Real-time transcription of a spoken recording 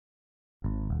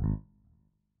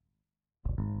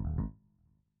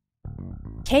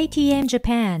KTM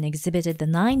Japan exhibited the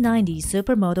 990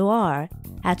 SUPERMOTO R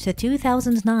at the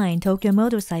 2009 Tokyo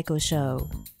Motorcycle Show.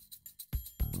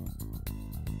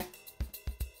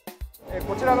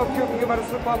 こちらの990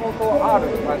スーパーモート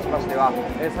R に関しましては、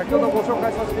先ほどご紹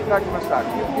介させていただきました990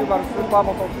スーパー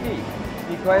モート T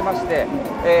に加えまして、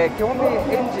基本的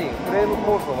にエンジン、フレーム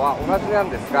構造は同じなん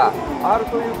ですが、R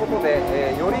ということ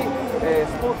で、よりス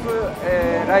ポー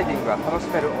ツライディングが楽し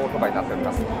めるオートバイになっており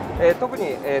ます。特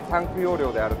にタンク容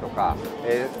量であるとか、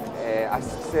足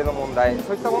つき性の問題、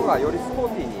そういったものがよりスポ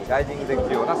ーティーにライディングでき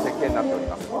るような設計になっており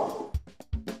ます。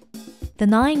The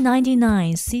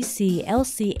 999cc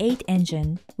LC8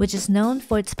 engine, which is known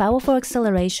for its powerful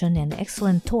acceleration and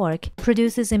excellent torque,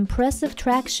 produces impressive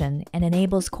traction and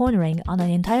enables cornering on an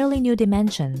entirely new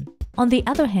dimension. On the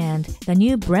other hand, the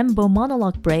new Brembo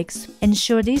monologue brakes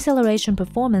ensure deceleration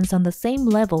performance on the same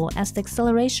level as the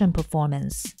acceleration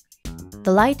performance.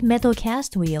 The light metal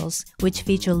cast wheels, which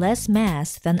feature less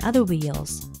mass than other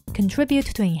wheels, contribute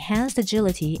to enhanced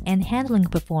agility and handling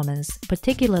performance,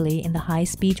 particularly in the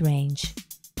high-speed range.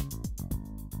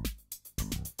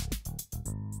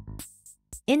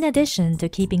 In addition to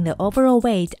keeping the overall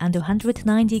weight under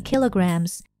 190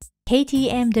 kilograms,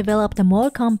 KTM developed a more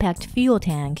compact fuel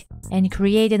tank and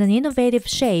created an innovative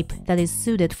shape that is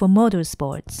suited for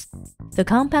motorsports. The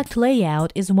compact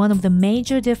layout is one of the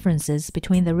major differences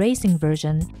between the racing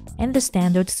version and the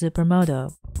standard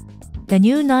Supermoto. The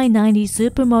new 990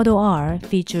 SUPERMOTO R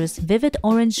features vivid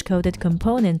orange-coated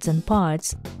components and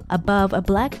parts above a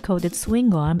black-coated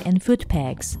swing arm and foot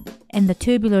pegs, and the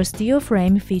tubular steel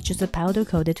frame features a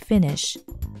powder-coated finish.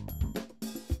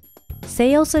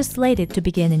 Sales are slated to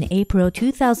begin in April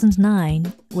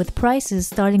 2009, with prices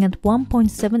starting at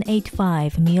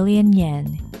 1.785 million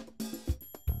yen.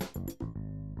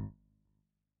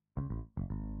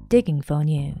 DigInfo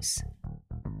News.